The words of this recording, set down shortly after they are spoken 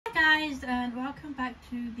guys, and welcome back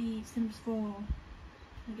to the Sims 4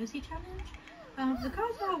 Legacy Challenge. The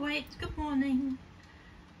cars are awake. Good morning.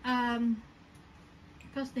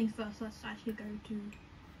 First things first, let's actually go to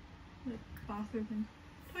the bathroom and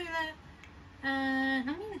toilet. And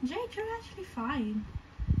I mean, Jake, you're actually fine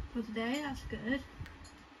for today. That's good.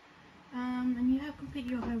 And you have completed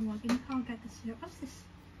your homework, and you can't get this here. What's this?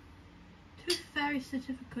 Tooth Fairy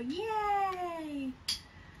certificate. Yay!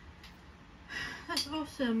 That's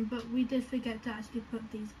awesome, but we did forget to actually put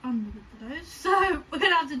these under the pillows, so we're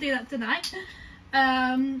gonna have to do that tonight.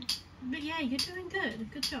 But yeah, you're doing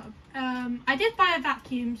good. Good job. I did buy a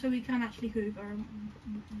vacuum so we can actually hoover and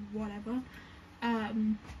whatever.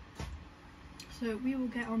 So we will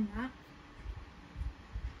get on that.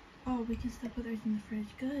 Oh, we can still put those in the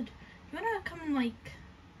fridge. Good. You wanna come and, like,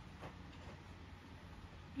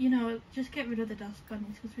 you know, just get rid of the dust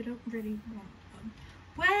bunnies because we don't really want them.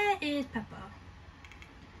 Where is Pepper?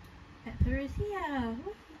 Pepper is here.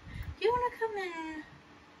 Do you want to come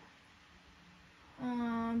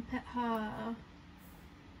in? Pet her.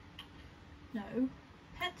 No.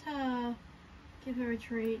 Pet her. Give her a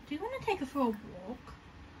treat. Do you want to take her for a walk?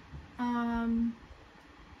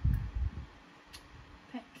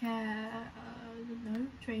 Pet care. No.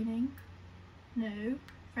 Training. No.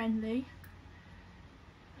 Friendly.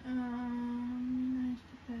 Nice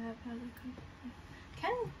to pet.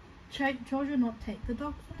 Can children not take the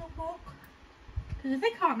dogs on a walk? Because if they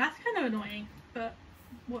can't, that's kind of annoying. But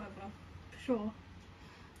whatever. Sure.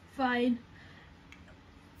 Fine.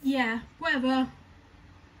 Yeah, whatever.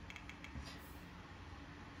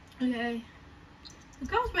 Okay. The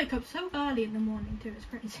girls wake up so early in the morning too, it's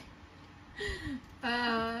crazy.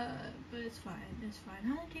 But it's fine, it's fine.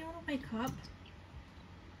 Hannah, do you want to wake up?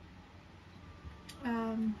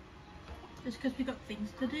 Just because we got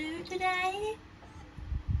things to do today.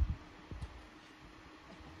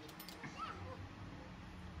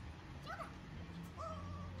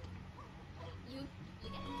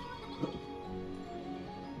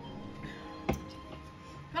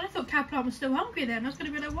 But I thought Caplan was still hungry then. I was going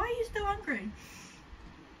to be like, why are you still hungry?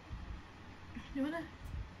 You wanna?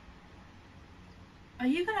 Are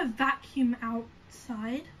you going to vacuum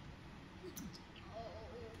outside?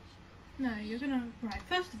 No, you're going to... Right,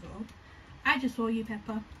 first of all, I just saw you,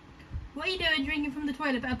 Pepper. What are you doing drinking from the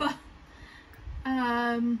toilet, Pepper?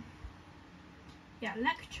 Yeah,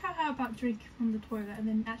 lecture her about drinking from the toilet and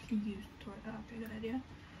then actually use the toilet. That would be a good idea.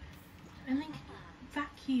 And then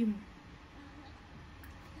vacuum.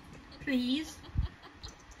 Please.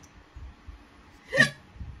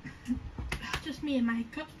 Just me and my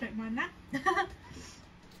cups, don't mind that.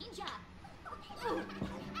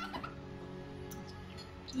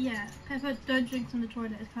 Yeah, Pepper, don't drink from the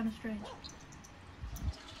toilet, it's kind of strange.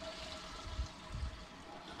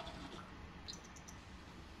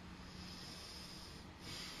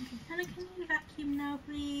 Okay, can you vacuum now,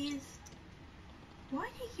 please? Why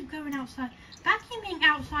do you keep going outside? Vacuuming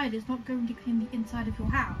outside is not going to clean the inside of your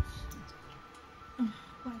house. Ugh,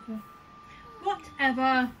 whatever.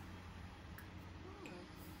 Whatever.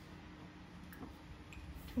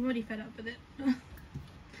 I'm already fed up with it.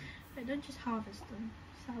 But don't just harvest them.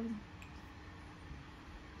 Sell them.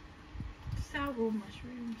 Sell all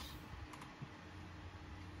mushrooms.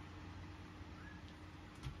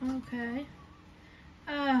 Okay.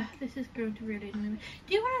 This is going to really annoy me.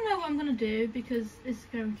 Do you want to know what I'm going to do? Because it's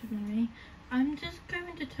going to annoy me. I'm just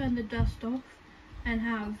going to turn the dust off and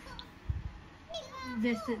have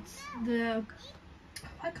this, it's the...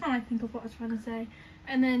 Why can't I think of what I was trying to say?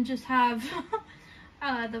 And then just have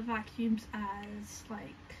the vacuums as,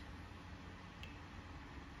 like...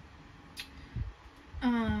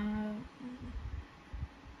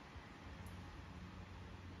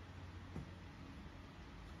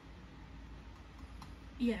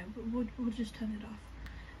 yeah, we'll just turn it off.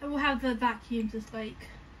 And we'll have the vacuums as, like...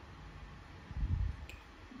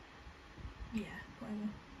 Yeah, whatever.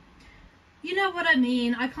 You know what I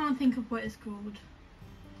mean. I can't think of what it's called.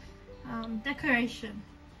 Decoration.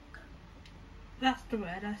 That's the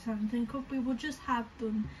word I can't think of. We will just have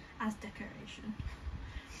them as decoration.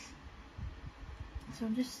 So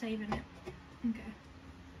I'm just saving it. Okay.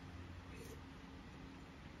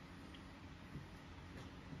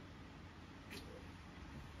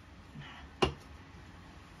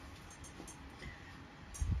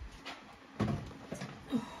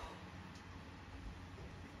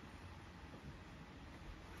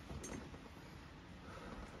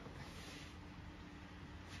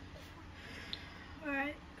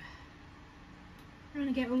 Alright. I'm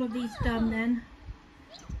gonna get all of these done then.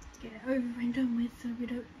 Get it over and done with so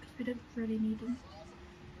because we don't really need them.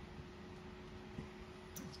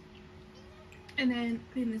 And then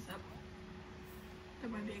clean this up. That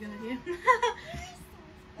might be a good idea.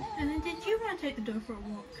 And then did you want to take the dog for a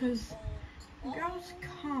walk? Because girls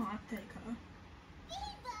can't take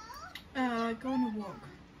her. Go on a walk.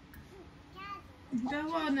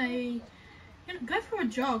 Go on a... go for a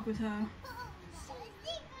jog with her.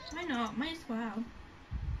 Why not? Might as well.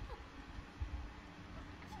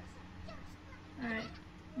 Alright.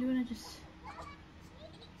 You wanna just...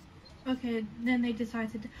 Okay, then they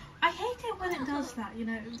decided... I hate it when it does that, you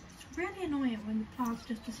know. It's really annoying when the plants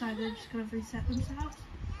just decide they're just gonna reset themselves.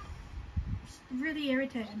 It's really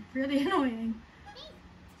irritating. Really annoying.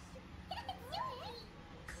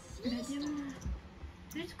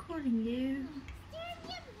 Who's calling you?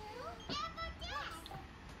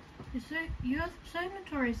 You have so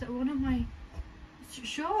notorious that one of my...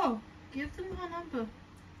 Sure, give them her number.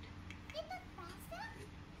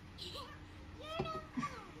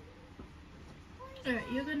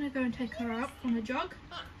 Alright, you're gonna go and take her out on a jog.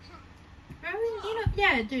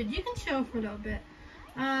 Yeah, dude, you can chill for a little bit.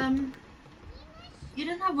 You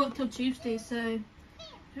don't have work till Tuesday, so you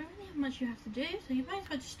don't really have much you have to do, so you might as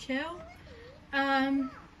well just chill.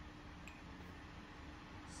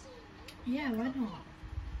 Yeah, why not?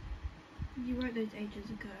 You wrote those ages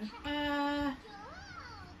ago.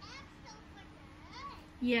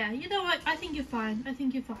 Yeah, you know what? I think you're fine. I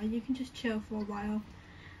think you're fine. You can just chill for a while.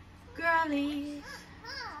 Girlies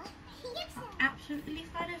are absolutely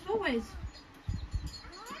fine as always.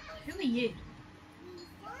 Who are you?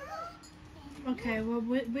 Okay, well,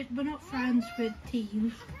 we're not friends with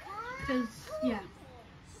teens. Because, yeah.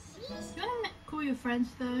 You want to call your friends,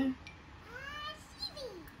 though?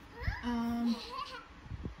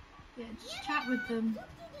 Yeah, just chat with them.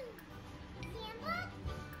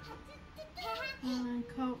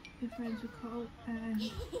 Colt, your friends with Colt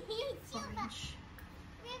and Orange.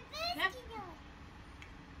 Yep.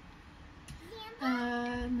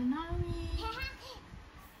 Nanami,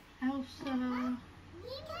 Elsa,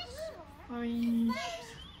 Orange.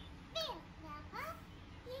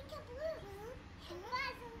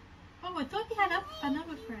 Oh, I thought you had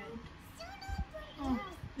another friend. Oh,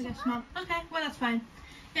 I guess not. Okay, well that's fine.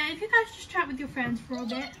 Yeah, if you guys just chat with your friends for a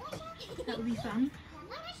bit, that would be fun.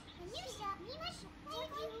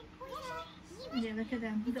 Yeah, look at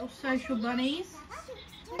them, little social bunnies.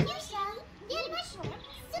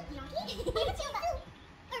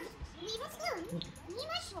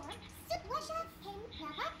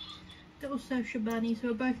 Little social bunnies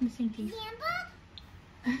who are both missing teeth.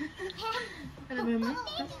 At the moment,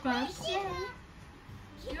 that's fun. Yay!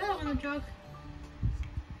 You're out on a jog.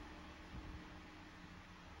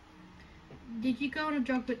 Did you go on a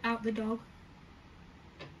jog without the dog?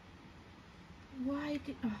 Why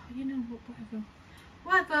did... Oh, you know what,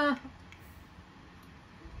 whatever.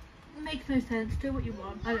 Makes no sense. Do what you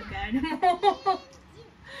want. I don't care anymore.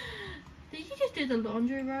 Did you just do the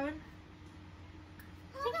laundry, Rowan?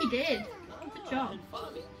 I think you did. Good job.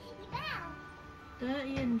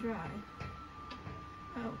 Dirty and dry.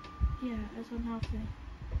 Oh, yeah, that's unhealthy.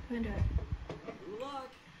 Go and do it.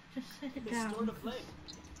 Just set it down.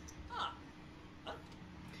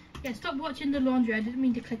 Yeah, stop watching the laundry. I didn't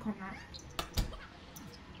mean to click on that.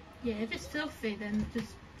 Yeah, if it's filthy, then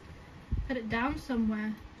just put it down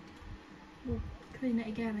somewhere. We'll clean it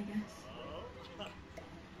again, I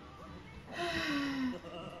guess.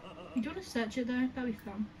 You don't want to search it though? That'll be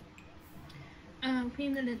fun.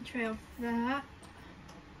 Clean the lint tray off that.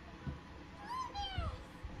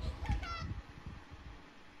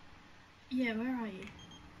 Yeah, where are you?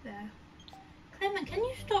 There. Clement, can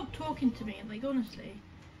you stop talking to me? Like, honestly.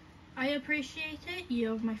 I appreciate it,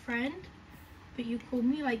 you're my friend, but you call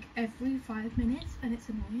me like every 5 minutes and it's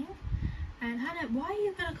annoying. And Hannah, why are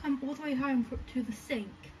you gonna come all the way home to the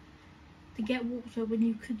sink to get water when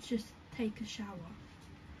you could just take a shower?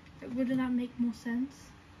 Wouldn't that make more sense?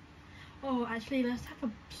 Oh, actually, let's have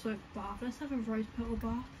a soap bath. Let's have a rose petal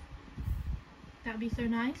bath. That'd be so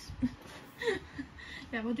nice.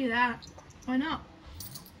 Yeah, we'll do that. Why not?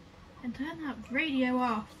 And turn that radio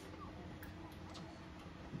off.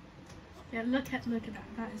 Yeah, look at that.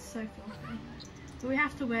 That is so filthy. But we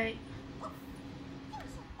have to wait.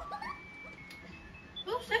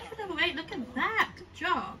 Oh, sexual level 8. Look at that. Good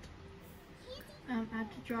job. Add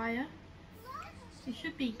to dryer. It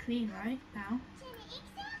should be clean right now.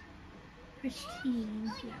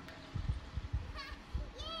 Pristine. Yeah.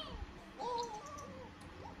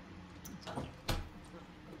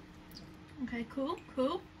 Okay,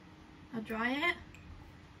 cool. I'll dry it.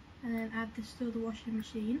 And then add this to the washing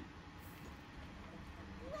machine.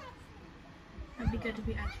 That'd be good if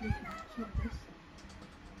we actually sort this.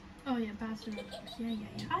 Oh yeah, bad surroundings. Yeah.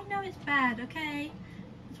 I know it's bad, okay?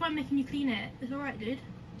 That's why I'm making you clean it. It's alright, dude.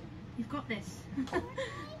 You've got this.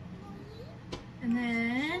 And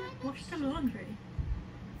then wash the laundry.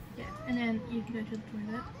 Yeah, and then you can go to the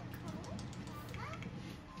toilet.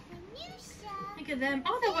 Look at them.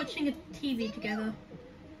 Oh, they're watching a TV together.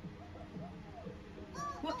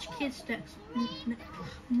 Watch Kids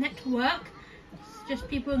Network. It's just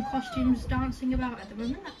people in costumes dancing about at the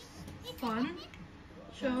moment. That's fun.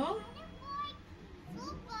 Sure.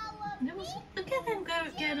 Look at them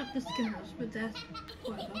getting up the skimmers with their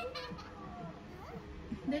whatever.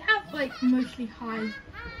 They have like mostly high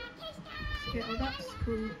skill. That's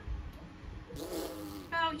cool.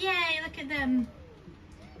 Oh yay! Look at them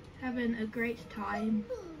having a great time.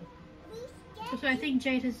 So I think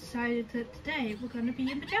Jade has decided that today we're going to be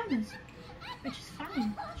in pajamas, which is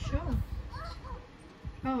fine. Sure.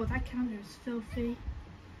 Oh, that counter is filthy.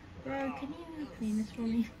 Bro, can you clean this for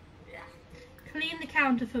me? Clean the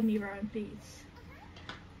counter for me, Rowan, please.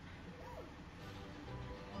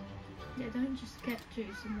 Yeah, don't just get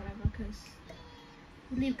juice and whatever, because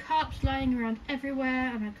we leave cups lying around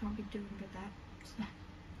everywhere and I can't be doing with that.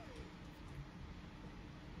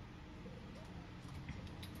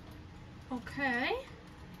 So. Okay.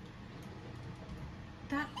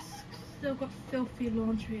 That's still got filthy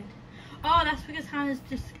laundry in. Oh, that's because Hannah's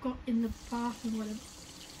just got in the bath and whatever.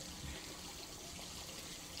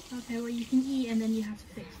 Okay, well you can eat and then you have to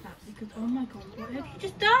fix that because, oh my god, what have you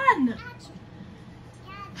just done?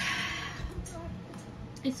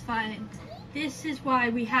 It's fine. This is why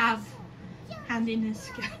we have handiness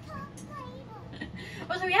skill.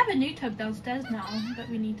 Also, we have a new tub downstairs now that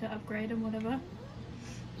we need to upgrade and whatever.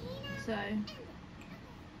 So,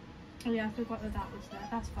 oh yeah, I forgot that that was there.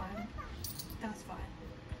 That's fine. That's fine.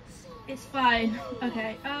 It's fine.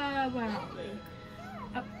 Okay, where are we?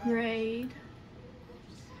 Upgrade.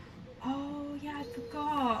 Oh yeah, I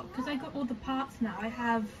forgot. Because I got all the parts now. I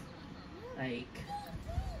have, like...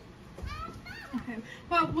 Okay,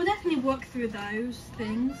 well, we'll definitely work through those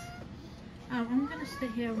things. I'm going to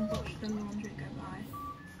sit here and watch the laundry go by.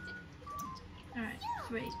 Alright,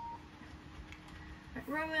 sweet. Right,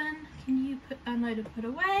 Rowan, can you unload and put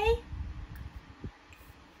away?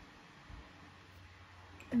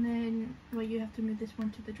 And then, well, you have to move this one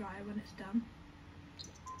to the dryer when it's done.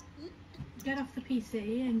 Get off the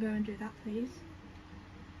PC and go and do that, please.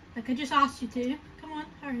 Like I just asked you to. Come on,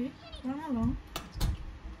 hurry. Run along.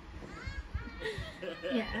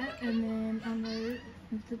 Yeah, and then unload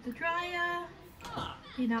into the dryer.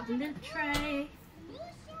 Clean out the lint tray.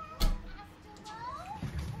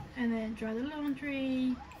 And then dry the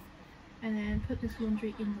laundry. And then put this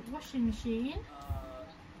laundry in the washing machine.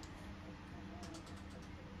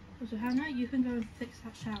 Also, Hannah, you can go and fix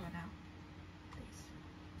that shower now. Please.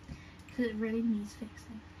 Because it really needs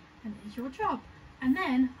fixing. And it is your job. And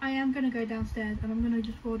then I am going to go downstairs and I'm going to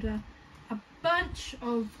just order a bunch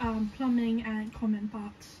of plumbing and common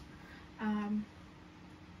parts.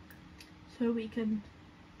 So we can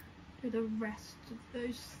do the rest of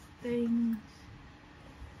those things.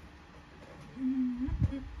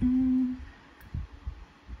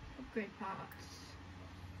 Upgrade parts.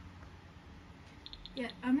 Yeah,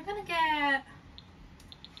 I'm gonna get,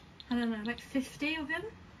 I don't know, like 50 of them.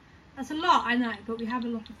 That's a lot, I know, but we have a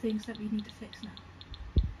lot of things that we need to fix now.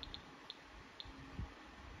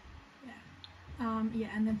 Yeah. Yeah,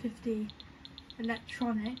 and then 50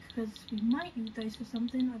 electronic, because we might need those for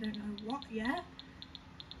something, I don't know what yet.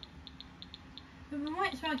 But we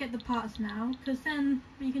might as well get the parts now, because then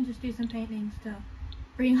we can just do some paintings to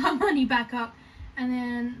bring our money back up. And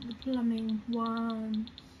then the plumbing ones.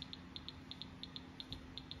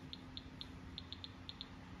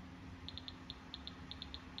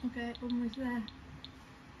 Okay, almost there.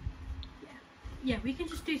 Yeah, we can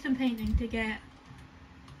just do some painting to get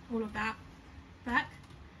all of that back.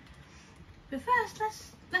 But first,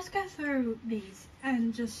 let's go through these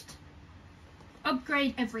and just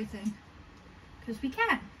upgrade everything, because we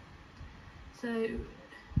can. So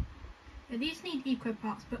yeah, these need eco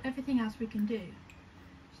parts, but everything else we can do.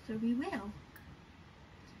 So we will.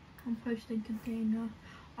 Composting container.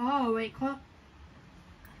 Oh wait, okay,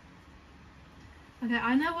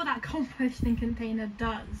 I know what that composting container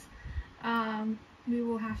does. We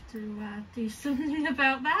will have to do something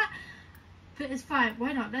about that, but it's fine.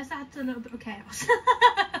 Why not? Let's add a little bit of chaos.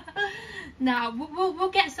 Now we'll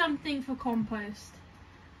get something for compost.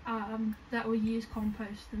 That will use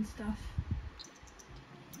compost and stuff.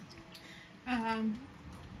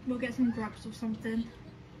 We'll get some grubs or something.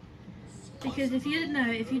 Because if you know,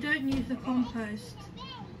 if you don't use the compost,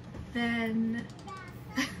 then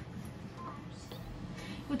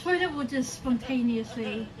your toilet will just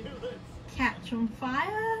spontaneously catch on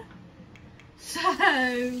fire. So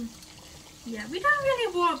Yeah, we don't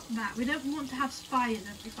really want that. We don't want to have spiders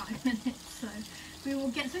every 5 minutes, so we will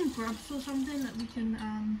get some grubs or something that we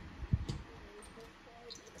can,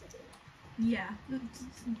 yeah,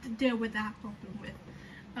 deal with that problem with.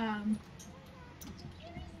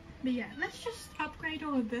 But yeah, let's just upgrade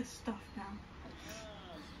all of this stuff now.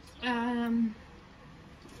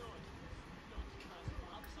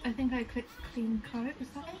 I think I clicked clean coat, is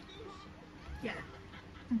that it? Yeah,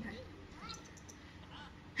 okay.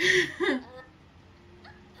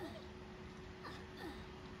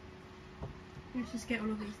 Let's just get all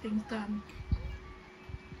of these things done.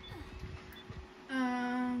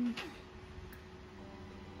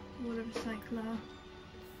 Water recycler.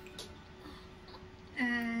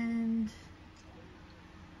 And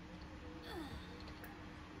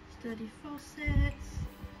sturdy faucets.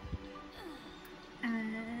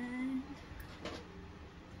 And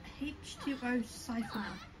H2O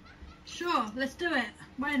siphoner. Sure, let's do it.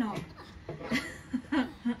 Why not?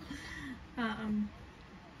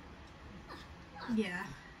 Yeah.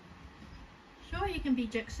 Sure, you can be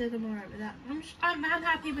Jixid. I'm alright with that. I'm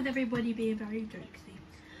happy with everybody being very Jixy.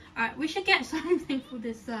 Alright, we should get something for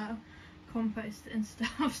this compost and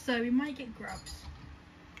stuff. So we might get grubs.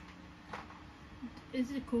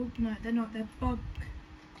 Is it called? No, they're not. They're bug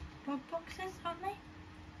boxes, aren't they?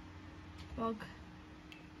 Bug.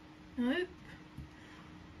 Nope.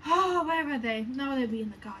 Oh, where are they? No, they'll be in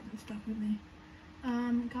the garden stuff, won't they?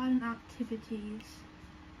 Garden activities.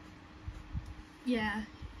 Yeah.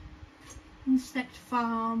 Insect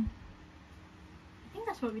farm. I think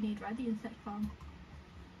that's what we need, right? The insect farm.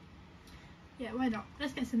 Yeah, why not?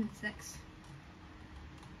 Let's get some insects.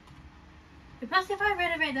 Plus, if I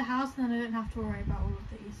renovate the house, then I don't have to worry about all of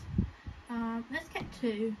these. Let's get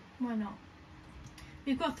 2. Why not?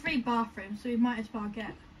 We've got 3 bathrooms, so we might as well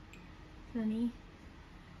get plenty.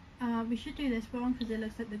 We should do this one because it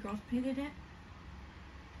looks like the girls painted it.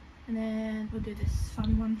 And then we'll do this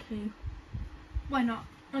fun one too. Why not?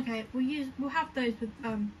 Okay, we'll have those with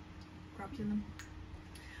grubs in them.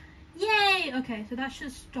 Yay! Okay, so that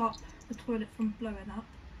should stop the toilet from blowing up.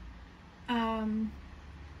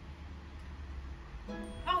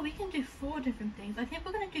 Oh, we can do 4 different things. I think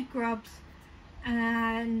we're gonna do grubs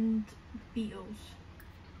and beetles.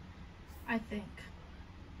 I think.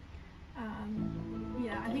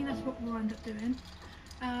 Yeah, I think that's what we'll end up doing.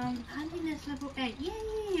 Handiness level 8.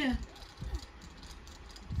 Yay!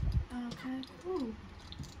 Okay. Ooh.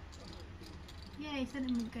 Yay,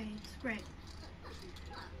 cinnamon gates. Great.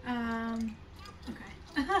 Okay.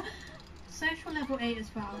 Social level 8 as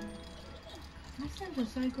well. My sims are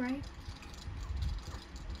so great.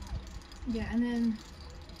 Yeah, and then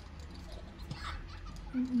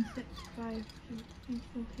insecticide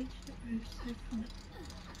useful H2O so fun.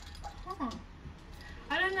 Huh.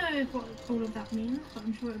 I don't know what all of that means, but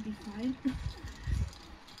I'm sure it'll be fine.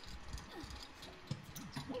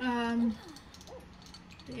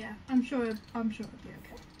 But yeah, I'm sure it'll be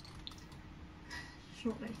okay.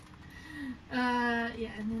 Shortly.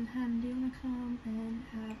 Yeah, and then Han, do you wanna come and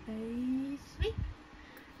have a sleep?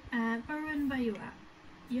 Oren, where you at?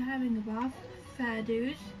 You're having a bath. Fair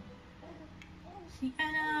dues.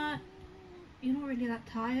 Sienna, you're not really that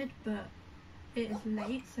tired, but it is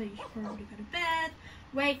late, so you should probably go to bed.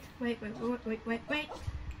 Wait.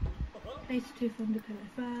 Place 2 from the pillow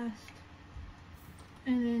first.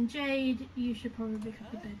 And then Jade, you should probably go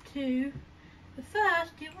to bed too. But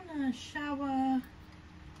first, do you want to shower?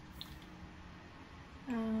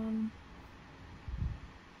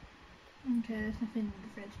 Okay, there's nothing in the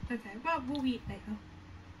fridge. Okay, well, we'll eat later.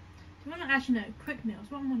 Do you want to, actually no, quick meals,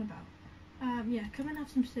 what am I on about? Yeah, come and have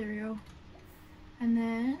some cereal. And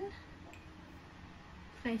then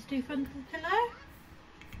place 2 under the pillow.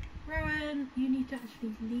 Rowan, you need to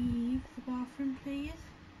actually leave the bathroom, please.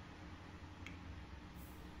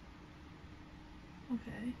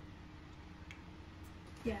 Okay.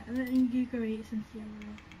 Yeah, and then you go eat some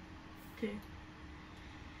cereal too.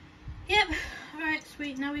 Yep, alright,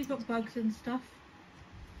 sweet. Now we've got bugs and stuff.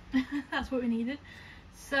 That's what we needed.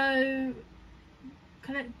 So,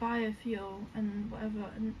 collect biofuel and whatever,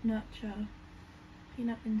 and nurture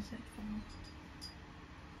peanut insect farm.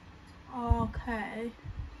 Okay.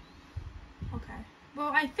 Okay.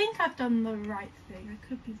 Well, I think I've done the right thing. I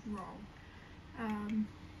could be wrong.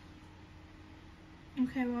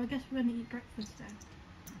 Okay, well, I guess we're going to eat breakfast then.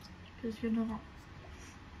 Because you're not.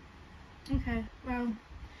 Okay, well.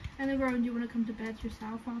 And then, Rowan, do you want to come to bed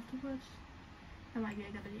yourself afterwards? That might be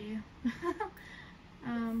a good idea.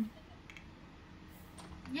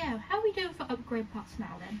 Yeah, how are we doing for upgrade parts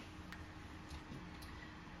now then?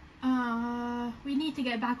 We need to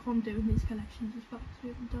get back on doing these collections as well because we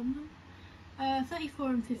haven't done them. 34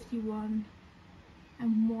 and 51,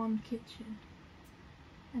 and 1 kitchen,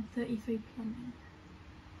 and 33 plumbing.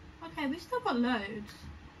 Okay, we've still got loads,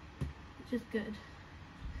 which is good.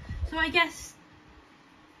 So I guess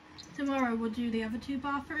tomorrow we'll do the other 2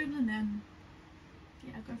 bathrooms and then,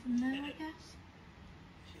 yeah, go from there, I guess.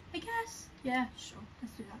 Yeah, sure,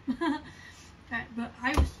 let's do that. Right, but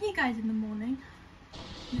I will see you guys in the morning.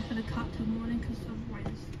 I'm just gonna cut till morning because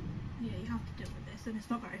otherwise, yeah, you have to deal with this and it's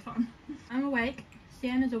not very fun. I'm awake,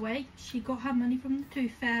 Sienna's awake. She got her money from the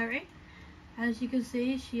Tooth Fairy. As you can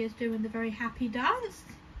see, she is doing the very happy dance.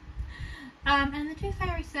 And the Tooth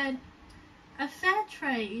Fairy said, a fair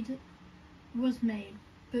trade was made,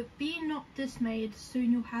 but be not dismayed,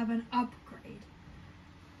 soon you'll have an upgrade.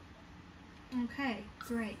 Okay,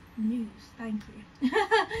 great news, thank you.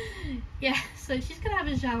 Yeah, so she's gonna have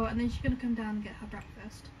a shower and then she's gonna come down and get her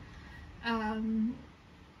breakfast.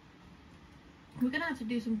 We're gonna have to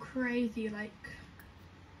do some crazy like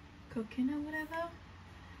cooking or whatever.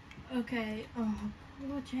 Okay, oh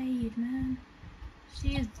poor Jade, man.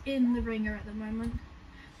 She is in the ringer at the moment.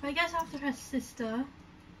 But I guess after her sister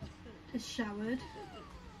has showered.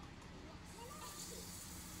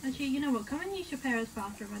 Actually, you know what? Come and use your parents'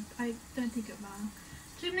 bathroom. I don't think it will matter.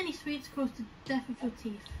 Too many sweets cause the death of your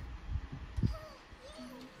teeth.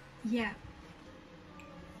 Yeah.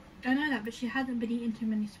 I know that, but she hasn't been eating too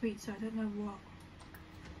many sweets, so I don't know what.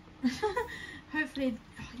 Hopefully,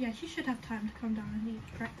 oh, yeah, she should have time to come down and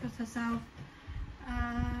eat breakfast herself.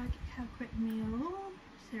 Have a quick meal.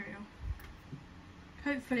 Cereal.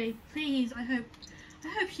 Hopefully, please, I hope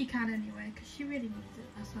she can anyway, because she really needs it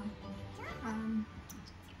herself.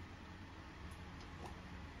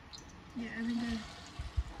 Yeah,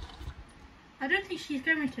 I don't think she's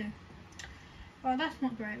going to. Well, that's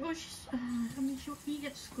not great. Well, she's, I mean, she'll eat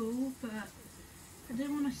at school, but I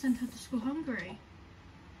didn't want to send her to school hungry.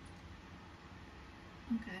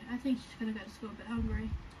 Okay, I think she's going to go to school a bit hungry.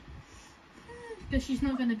 Because she's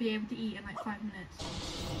not going to be able to eat in like 5 minutes.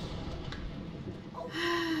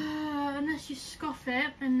 Unless you scoff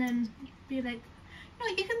it and then be like, you know,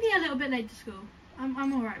 you can be a little bit late to school. I'm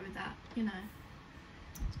alright with that, you know.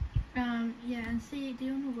 Yeah, and see, do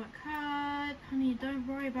you want to work hard? Honey, don't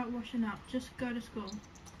worry about washing up. Just go to school.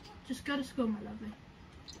 Just go to school, my lovely.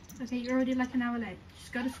 Okay, you're already like an hour late.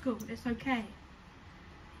 Just go to school. It's okay.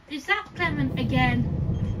 Is that Clement again?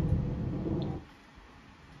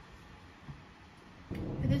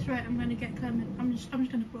 At this rate, I'm going to get Clement. I'm just going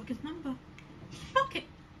to block his number. Block it.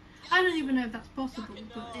 I don't even know if that's possible,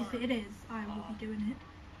 but if it is, I will be doing it.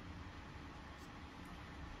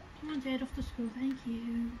 Come on, Jade, off to school. Thank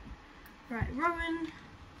you. Right, Rowan.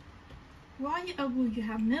 Why would you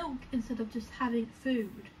have milk instead of just having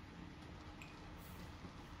food?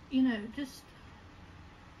 You know, just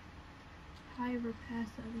high repair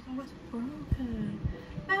service. Oh, it's broken.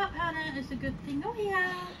 Well, Hannah, it's a good thing. Oh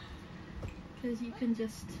yeah, because you can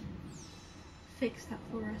just fix that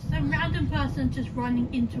for us. Some random person just running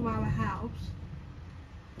into our house.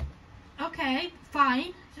 Okay,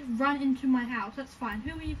 fine. Just run into my house. That's fine.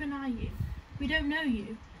 Who even are you? We don't know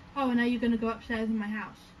you. Oh, now you're going to go upstairs in my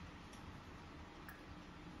house.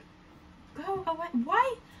 Go away.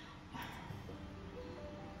 Why?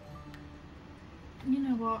 You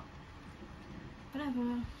know what?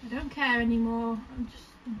 Whatever. I don't care anymore. I'm just...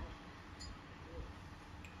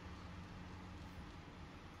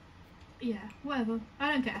 Yeah, whatever.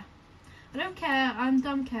 I don't care. I don't care. I'm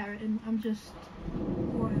done caring. I'm just...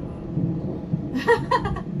 whatever.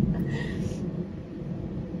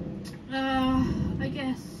 I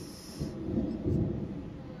guess...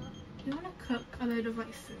 Do you want to cook a load of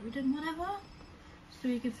like food and whatever? So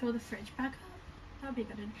you can fill the fridge back up? That'd be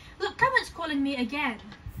good. Look, Clement's calling me again.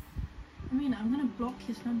 I mean, I'm gonna block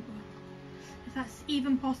his number. If that's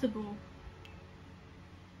even possible.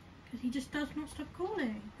 Because he just does not stop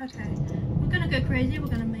calling. Okay, we're gonna go crazy. We're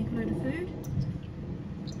gonna make a load of food.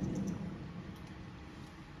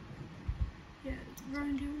 Yeah,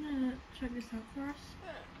 Rowan, do you wanna check this out for us?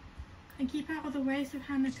 And keep out of the way so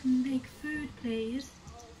Hannah can make food, please.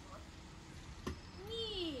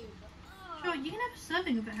 Sure, you can have a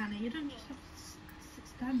serving of it, Hannah. You don't just have to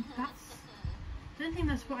sit down. I don't think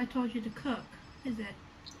that's what I told you to cook, is it?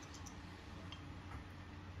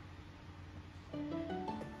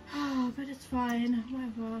 Oh, but it's fine.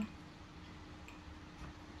 Whatever.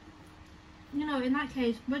 You know, in that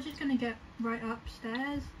case, we're just gonna get right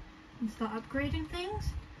upstairs and start upgrading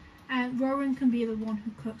things. And Rowan can be the one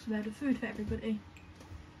who cooks a load of food for everybody.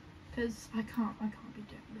 Because I can't be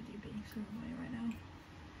doing with you being so annoying right now.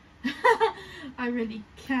 I really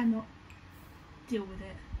cannot deal with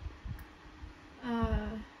it.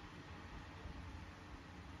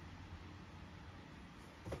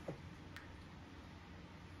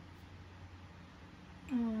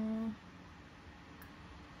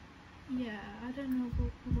 Yeah, I don't know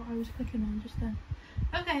what I was clicking on just then.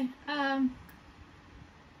 Okay,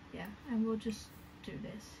 yeah, and we'll just do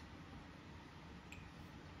this.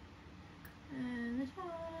 And this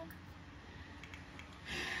one.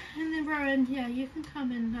 And then Rowan, yeah, you can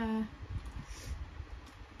come and,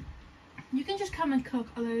 you can just come and cook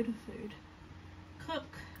a load of food.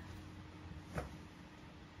 Cook.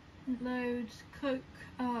 Loads. Cook.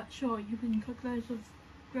 Sure, you can cook loads of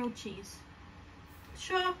grilled cheese.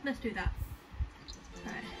 Sure, let's do that.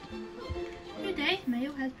 Alright. Good day,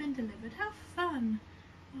 mail has been delivered. How fun!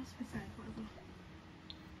 Must be fair, whatever.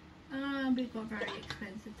 We've got very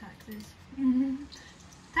expensive taxes.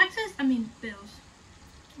 Taxes? I mean, bills.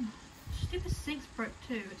 Stupid sink's broke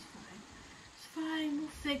too, it's fine. It's fine, we'll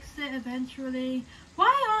fix it eventually.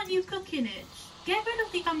 Why aren't you cooking it? Get rid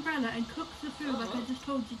of the umbrella and cook the food like I just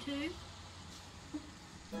told you to.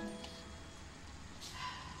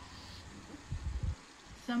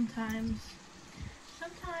 Sometimes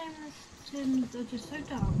Sims are just so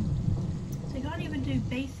dumb. They can't even do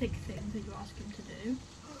basic things that you ask them to do.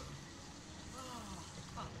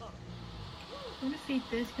 I'm going to feed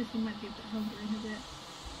this because he might be a bit hungry in a bit.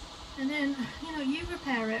 And then, you know, you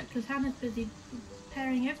repair it because Hannah's busy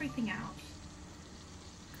repairing everything else.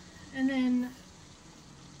 And then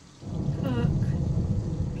cook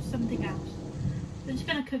something else. They're just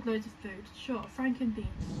going to cook loads of food. Sure, Franken beans.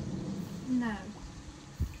 No.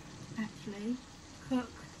 Actually, cook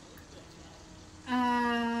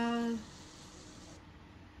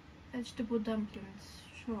vegetable dumplings.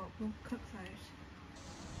 Sure, we'll cook those.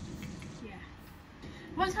 Yeah.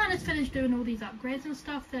 Once Hannah's finished doing all these upgrades and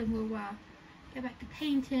stuff, then we'll get back to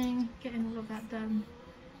painting, getting all of that done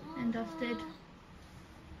and dusted.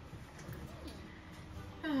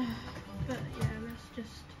 But yeah, let's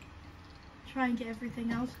just try and get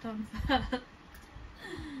everything else done first.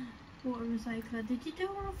 Water recycler. Did you do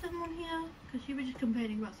all of them on here? Because you were just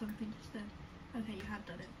complaining about something just then. Okay, you have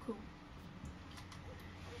done it. Cool.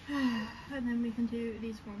 And then we can do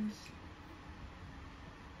these ones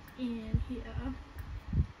in here.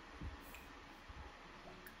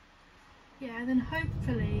 Yeah, and then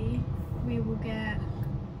hopefully we will get...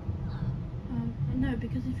 no,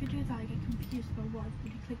 because if you do that I get confused about what I've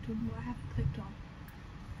already clicked on and what I haven't clicked on.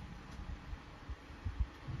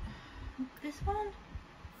 This one?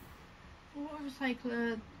 Water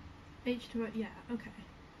recycler, H2O, yeah, okay.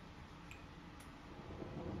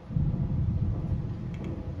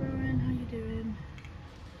 Rowan, how you doing?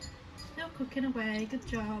 Still cooking away, good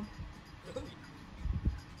job.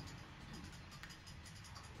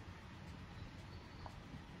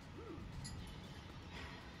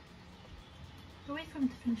 I'll wait for him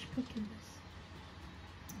to finish cooking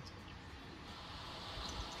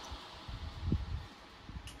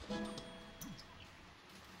this.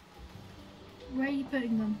 Where are you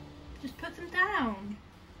putting them? Just put them down.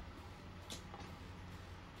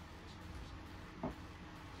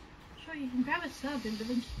 Sure, you can grab a serving, but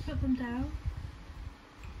then just put them down.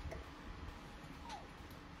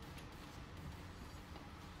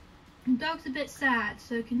 The dog's a bit sad,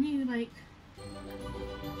 so can you, like,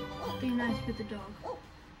 be nice with the dog?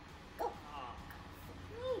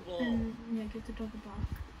 And, yeah, give the dog a bath.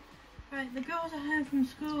 Right, the girls are home from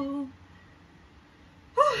school.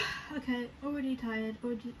 Okay, already tired,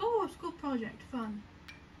 already... Oh, school project, fun.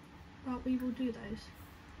 Well, we will do those.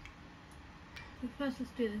 But first,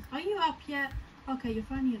 let's do this. Are you up yet? Okay, you're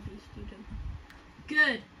finally a B student.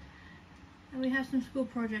 Good. And we have some school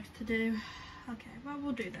projects to do. Okay, well,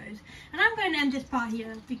 we'll do those. And I'm going to end this part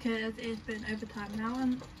here because it's been overtime now.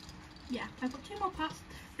 And yeah, I've got 2 more parts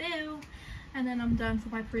to fill. And then I'm done for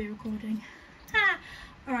my pre-recording.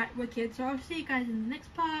 Alright, wicked. So I'll see you guys in the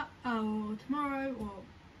next part, or tomorrow, or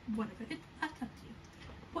whatever. That's up to you.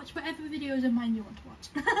 Watch whatever videos of mine you want to watch.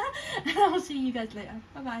 And I'll see you guys later.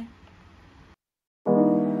 Bye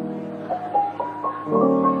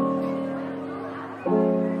bye.